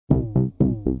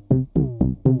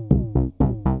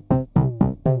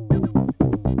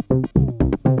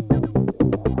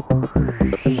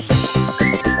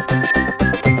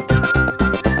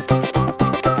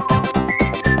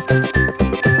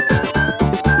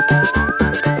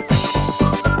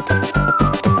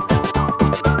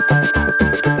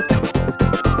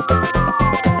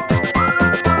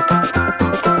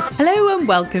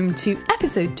welcome to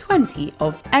episode 20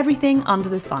 of Everything Under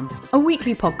the Sun, a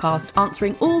weekly podcast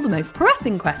answering all the most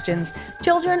pressing questions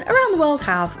children around the world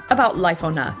have about life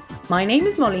on Earth. My name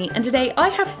is Molly, and today I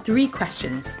have 3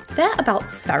 questions. They're about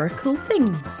spherical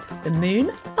things: the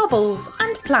moon, bubbles,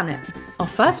 and planets. Our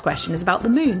first question is about the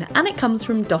moon, and it comes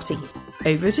from Dottie.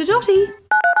 Over to Dottie.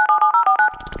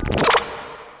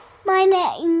 My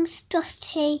name's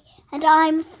Dottie, and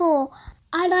I'm 4.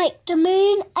 I like the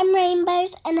moon and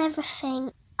rainbows and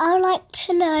everything. I would like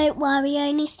to know why we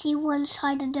only see one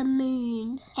side of the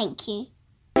moon. Thank you.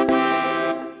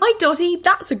 Hi Dottie,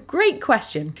 that's a great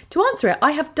question. To answer it,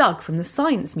 I have Doug from the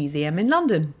Science Museum in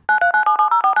London.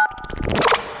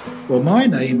 Well, my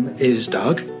name is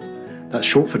Doug, that's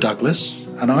short for Douglas,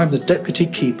 and I'm the Deputy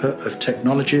Keeper of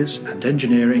Technologies and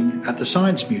Engineering at the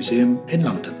Science Museum in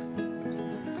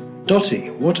London.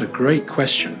 Dottie, what a great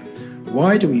question.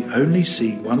 Why do we only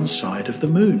see one side of the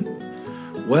moon?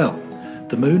 Well,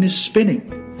 the moon is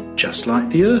spinning, just like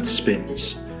the Earth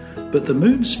spins. But the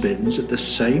moon spins at the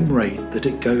same rate that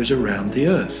it goes around the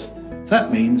Earth.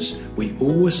 That means we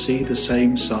always see the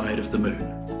same side of the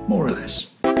moon, more or less.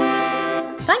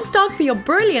 Thanks, Doug, for your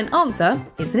brilliant answer.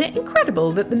 Isn't it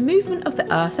incredible that the movement of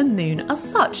the Earth and Moon are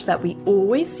such that we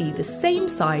always see the same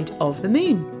side of the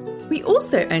moon? We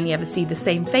also only ever see the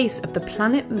same face of the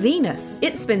planet Venus.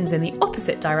 It spins in the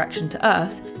opposite direction to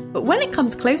Earth, but when it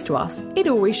comes close to us, it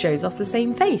always shows us the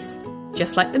same face.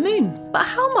 Just like the moon. But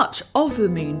how much of the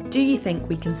moon do you think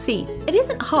we can see? It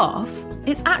isn't half,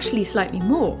 it's actually slightly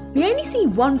more. We only see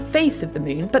one face of the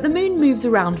moon, but the moon moves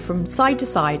around from side to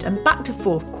side and back to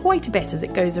forth quite a bit as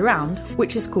it goes around,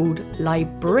 which is called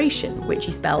libration, which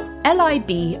you spell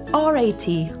Libration.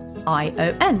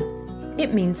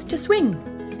 It means to swing.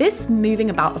 This moving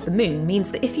about of the moon means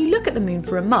that if you look at the moon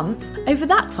for a month, over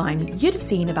that time you'd have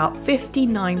seen about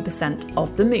 59%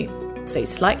 of the moon, so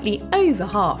slightly over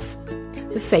half.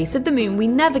 The face of the moon we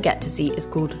never get to see is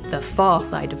called the far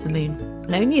side of the moon,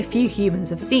 and only a few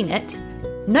humans have seen it.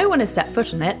 No one has set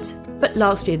foot on it, but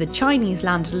last year the Chinese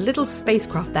landed a little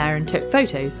spacecraft there and took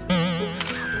photos.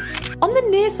 On the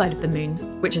near side of the moon,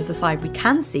 which is the side we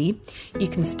can see, you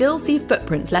can still see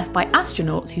footprints left by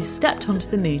astronauts who stepped onto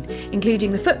the moon,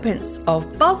 including the footprints of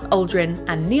Buzz Aldrin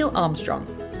and Neil Armstrong,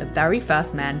 the very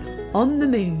first men on the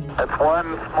moon. It's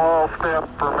one small step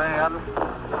for man,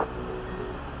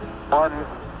 one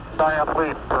giant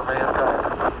leap for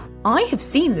mankind. I have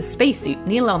seen the spacesuit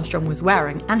Neil Armstrong was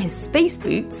wearing and his space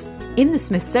boots in the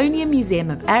Smithsonian Museum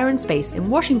of Air and Space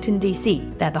in Washington, D.C.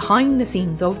 They're behind the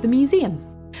scenes of the museum.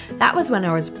 That was when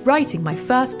I was writing my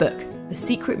first book, The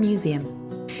Secret Museum.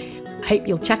 I hope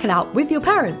you'll check it out with your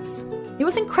parents. It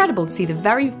was incredible to see the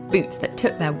very boots that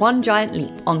took their one giant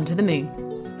leap onto the moon.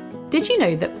 Did you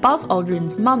know that Buzz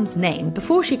Aldrin's mum's name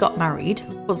before she got married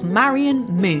was Marion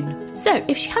Moon? So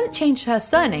if she hadn't changed her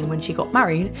surname when she got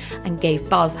married and gave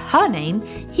Buzz her name,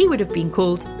 he would have been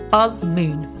called Buzz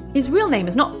Moon. His real name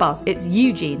is not Buzz, it's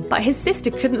Eugene, but his sister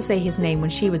couldn't say his name when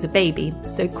she was a baby,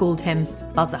 so called him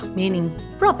Buzzer, meaning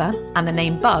brother, and the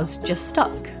name Buzz just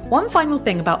stuck. One final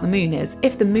thing about the moon is,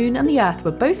 if the moon and the Earth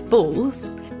were both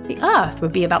balls, the Earth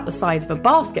would be about the size of a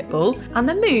basketball and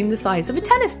the moon the size of a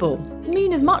tennis ball. The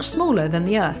moon is much smaller than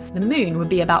the Earth. The moon would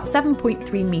be about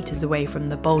 7.3 metres away from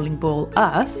the bowling ball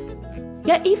Earth.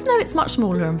 Yet even though it's much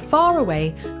smaller and far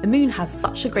away, the moon has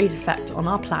such a great effect on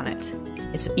our planet.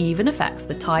 It even affects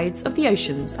the tides of the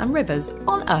oceans and rivers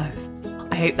on Earth.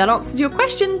 I hope that answers your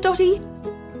question, Dottie.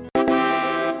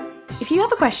 If you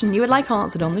have a question you would like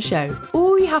answered on the show,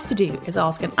 all you have to do is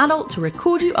ask an adult to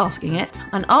record you asking it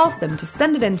and ask them to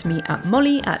send it in to me at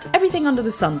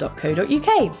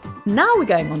molly@everythingunderthesun.co.uk. Now we're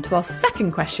going on to our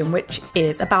second question, which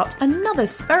is about another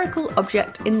spherical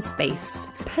object in space: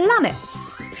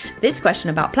 planets. This question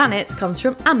about planets comes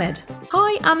from Ahmed.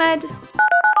 Hi, Ahmed.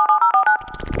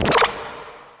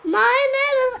 My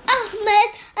name is Ahmed,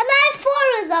 and I'm 4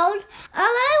 years old, and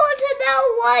I want to know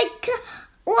why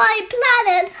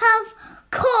planets have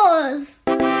cores.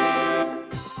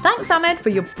 Thanks, Ahmed, for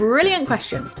your brilliant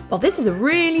question. Well, this is a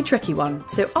really tricky one,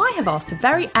 so I have asked a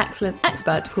very excellent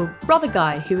expert called Brother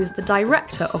Guy, who is the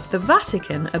director of the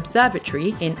Vatican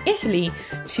Observatory in Italy,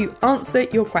 to answer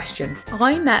your question.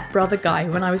 I met Brother Guy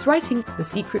when I was writing The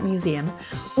Secret Museum,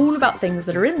 all about things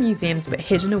that are in museums but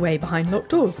hidden away behind locked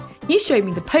doors. He showed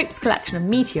me the Pope's collection of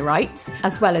meteorites,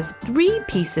 as well as 3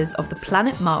 pieces of the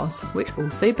planet Mars, which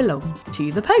also belong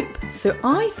to the Pope. So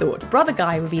I thought Brother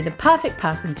Guy would be the perfect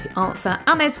person to answer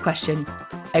Ahmed's question.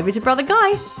 Over to Brother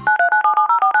Guy.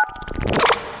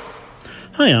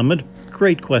 Hi Ahmed,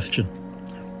 great question.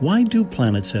 Why do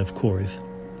planets have cores?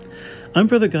 I'm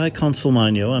Brother Guy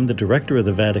Consolmagno. I'm the director of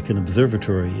the Vatican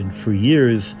Observatory, and for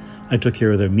years I took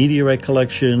care of their meteorite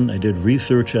collection. I did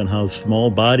research on how small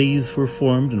bodies were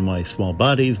formed and why small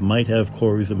bodies might have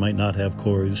cores and might not have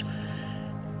cores.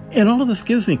 And all of this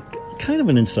gives me kind of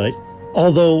an insight.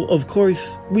 Although, of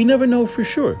course, we never know for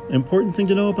sure. Important thing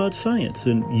to know about science.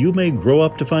 And you may grow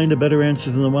up to find a better answer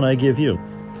than the one I give you.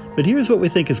 But here's what we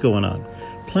think is going on.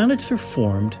 Planets are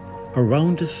formed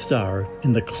around a star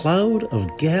in the cloud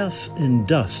of gas and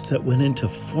dust that went into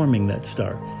forming that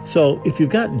star. So if you've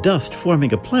got dust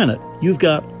forming a planet, you've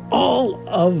got all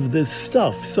of this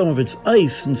stuff. Some of it's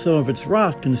ice and some of it's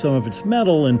rock and some of it's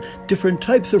metal and different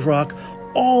types of rock,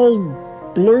 all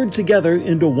blurred together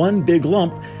into one big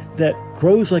lump that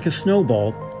grows like a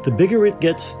snowball. The bigger it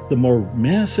gets, the more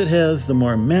mass it has, the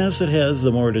more mass it has,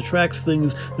 the more it attracts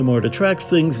things, the more it attracts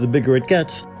things, the bigger it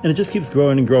gets, and it just keeps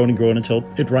growing and growing and growing until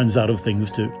it runs out of things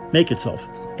to make itself.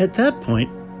 At that point,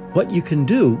 what you can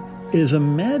do is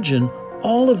imagine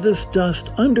all of this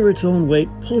dust under its own weight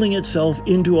pulling itself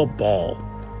into a ball.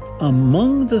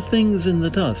 Among the things in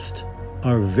the dust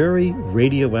are very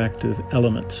radioactive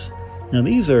elements. Now,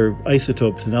 these are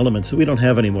isotopes and elements that we don't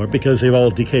have anymore because they've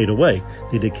all decayed away.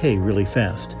 They decay really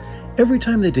fast. Every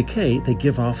time they decay, they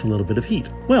give off a little bit of heat.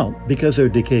 Well, because they're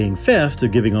decaying fast, they're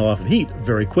giving off heat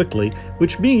very quickly,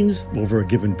 which means, over a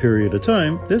given period of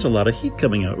time, there's a lot of heat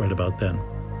coming out right about then.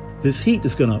 This heat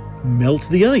is going to melt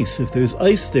the ice if there's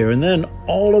ice there, and then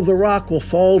all of the rock will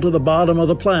fall to the bottom of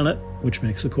the planet, which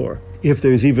makes a core. If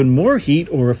there's even more heat,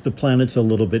 or if the planet's a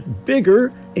little bit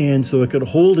bigger, and so it could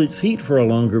hold its heat for a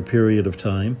longer period of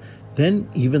time, then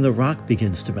even the rock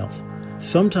begins to melt.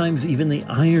 Sometimes even the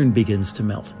iron begins to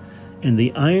melt. And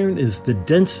the iron is the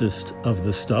densest of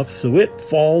the stuff, so it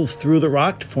falls through the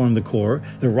rock to form the core.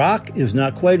 The rock is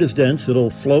not quite as dense. It'll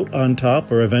float on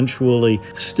top or eventually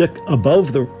stick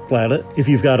above the planet. If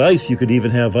you've got ice, you could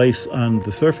even have ice on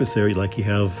the surface area like you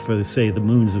have for, say, the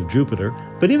moons of Jupiter.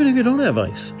 But even if you don't have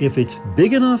ice, if it's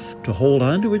big enough to hold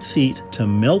onto its heat to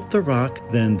melt the rock,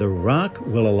 then the rock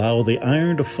will allow the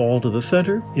iron to fall to the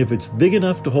center. If it's big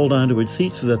enough to hold onto its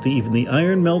heat so that even the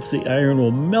iron melts, the iron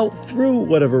will melt through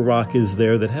whatever rock is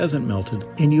there that hasn't melted,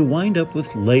 and you wind up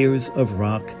with layers of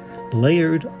rock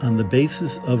layered on the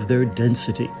basis of their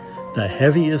density. The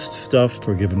heaviest stuff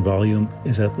for a given volume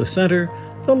is at the center,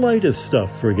 the lightest stuff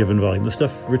for a given volume, the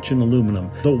stuff rich in aluminum,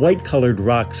 the white-colored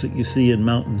rocks that you see in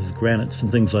mountains, granites,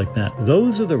 and things like that.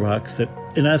 Those are the rocks that,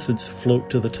 in essence, float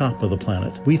to the top of the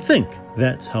planet. We think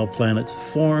that's how planets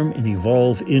form and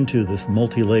evolve into this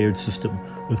multi-layered system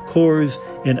with cores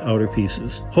and outer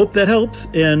pieces. Hope that helps,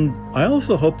 and I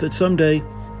also hope that someday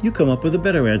you come up with a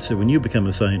better answer when you become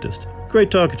a scientist. Great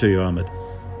talking to you, Ahmed.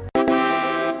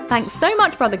 Thanks so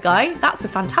much, Brother Guy. That's a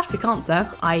fantastic answer.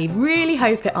 I really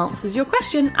hope it answers your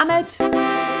question, Ahmed.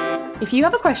 If you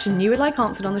have a question you would like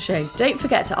answered on the show, don't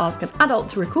forget to ask an adult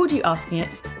to record you asking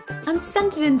it and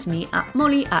send it in to me at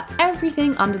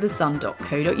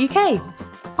molly@everythingunderthesun.co.uk.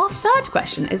 Our third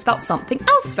question is about something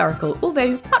else spherical,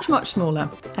 although much, much smaller,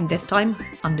 and this time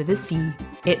under the sea.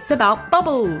 It's about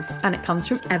bubbles, and it comes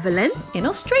from Evelyn in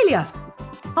Australia.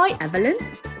 Hi, Evelyn.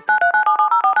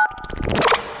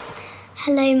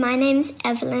 Hello, my name's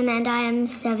Evelyn and I am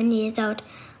 7 years old.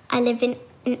 I live in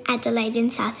Adelaide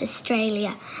in South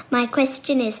Australia. My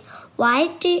question is, why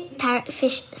do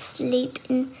parrotfish sleep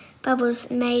in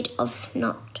bubbles made of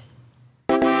snot?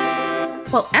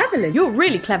 Well, Evelyn, you're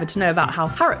really clever to know about how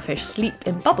parrotfish sleep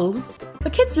in bubbles. For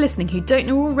kids listening who don't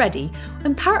know already,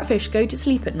 when parrotfish go to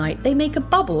sleep at night, they make a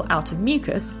bubble out of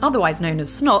mucus, otherwise known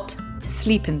as snot, to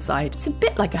sleep inside. It's a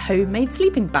bit like a homemade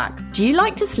sleeping bag. Do you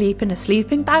like to sleep in a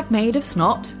sleeping bag made of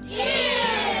snot?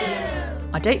 Yeah!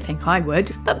 I don't think I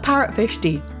would, but parrotfish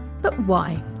do. But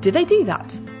why do they do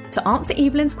that? To answer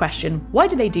Evelyn's question, why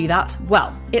do they do that?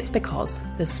 Well, it's because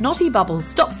the snotty bubble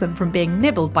stops them from being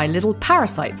nibbled by little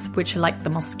parasites, which are like the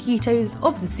mosquitoes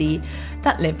of the sea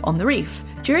that live on the reef.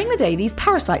 During the day, these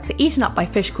parasites are eaten up by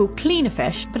fish called cleaner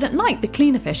fish, but at night the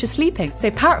cleaner fish are sleeping.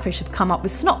 So parrotfish have come up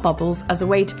with snot bubbles as a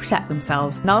way to protect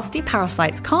themselves. Nasty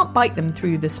parasites can't bite them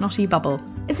through the snotty bubble.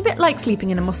 It's a bit like sleeping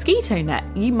in a mosquito net.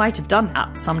 You might have done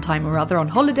that sometime or other on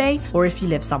holiday, or if you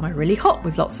live somewhere really hot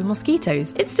with lots of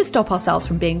mosquitoes. It's to stop ourselves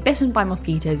from being bitten by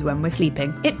mosquitoes when we're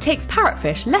sleeping. It takes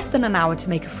parrotfish less than an hour to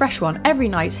make a fresh one every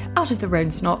night out of their own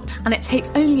snot, and it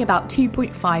takes only about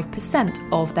 2.5%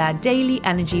 of their daily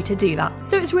energy to do that.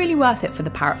 So it's really worth it for the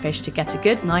parrotfish to get a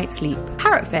good night's sleep.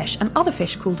 Parrotfish and other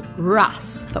fish called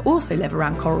wrasse that also live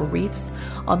around coral reefs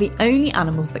are the only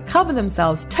animals that cover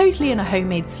themselves totally in a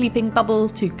homemade sleeping bubble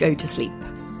to go to sleep.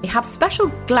 They have special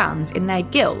glands in their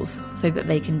gills so that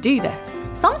they can do this.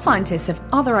 Some scientists have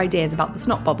other ideas about the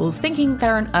snot bubbles, thinking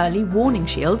they're an early warning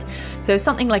shield. So if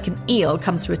something like an eel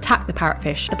comes to attack the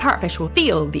parrotfish will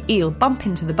feel the eel bump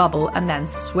into the bubble and then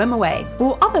swim away.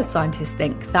 Or other scientists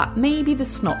think that maybe the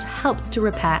snot helps to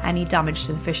repair any damage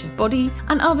to the fish's body,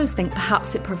 and others think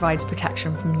perhaps it provides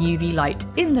protection from UV light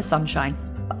in the sunshine.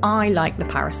 I like the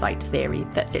parasite theory,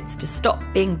 that it's to stop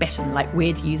being bitten like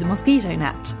we're to use a mosquito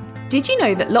net. Did you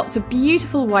know that lots of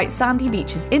beautiful white sandy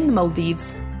beaches in the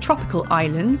Maldives, tropical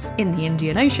islands in the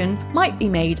Indian Ocean, might be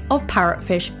made of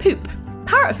parrotfish poop?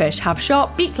 Parrotfish have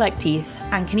sharp beak-like teeth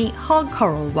and can eat hard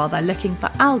coral while they're looking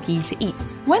for algae to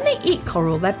eat. When they eat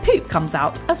coral, their poop comes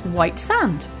out as white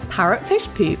sand. Parrotfish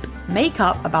poop make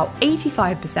up about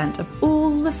 85% of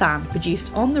all the sand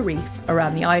produced on the reef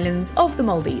around the islands of the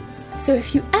Maldives. So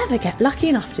if you ever get lucky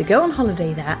enough to go on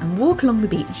holiday there and walk along the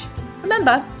beach,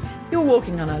 remember, you're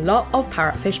walking on a lot of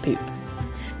parrotfish poop.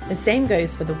 The same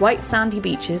goes for the white sandy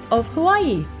beaches of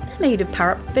Hawaii. They're made of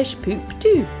parrotfish poop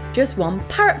too. Just one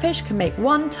parrotfish can make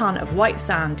 1 ton of white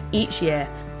sand each year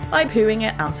by pooing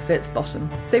it out of its bottom.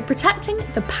 So protecting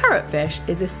the parrotfish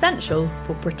is essential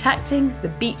for protecting the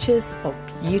beaches of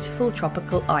beautiful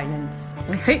tropical islands.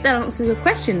 I hope that answers your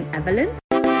question, Evelyn.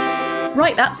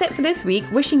 Right, that's it for this week.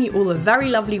 Wishing you all a very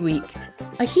lovely week.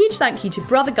 A huge thank you to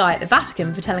Brother Guy at the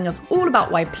Vatican for telling us all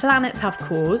about why planets have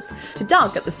cores, to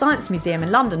Doug at the Science Museum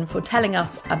in London for telling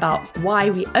us about why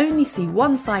we only see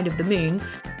one side of the moon,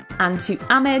 and to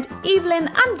Ahmed, Evelyn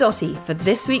and Dottie for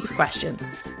this week's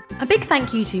questions. A big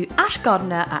thank you to Ash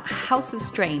Gardner at House of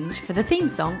Strange for the theme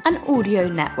song, and Audio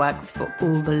Networks for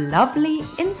all the lovely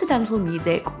incidental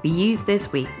music we used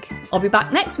this week. I'll be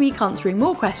back next week answering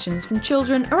more questions from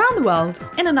children around the world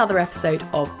in another episode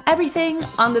of Everything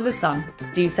Under the Sun.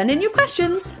 Do send in your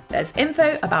questions. There's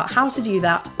info about how to do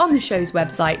that on the show's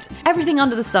website,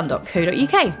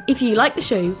 everythingunderthesun.co.uk. If you like the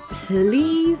show,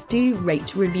 please do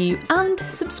rate, review and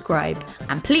subscribe.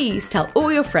 And please tell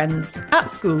all your friends at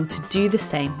school to do the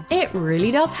same. It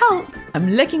really does help.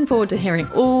 I'm looking forward to hearing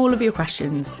all of your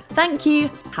questions. Thank you,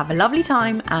 have a lovely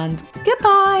time, and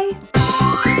goodbye!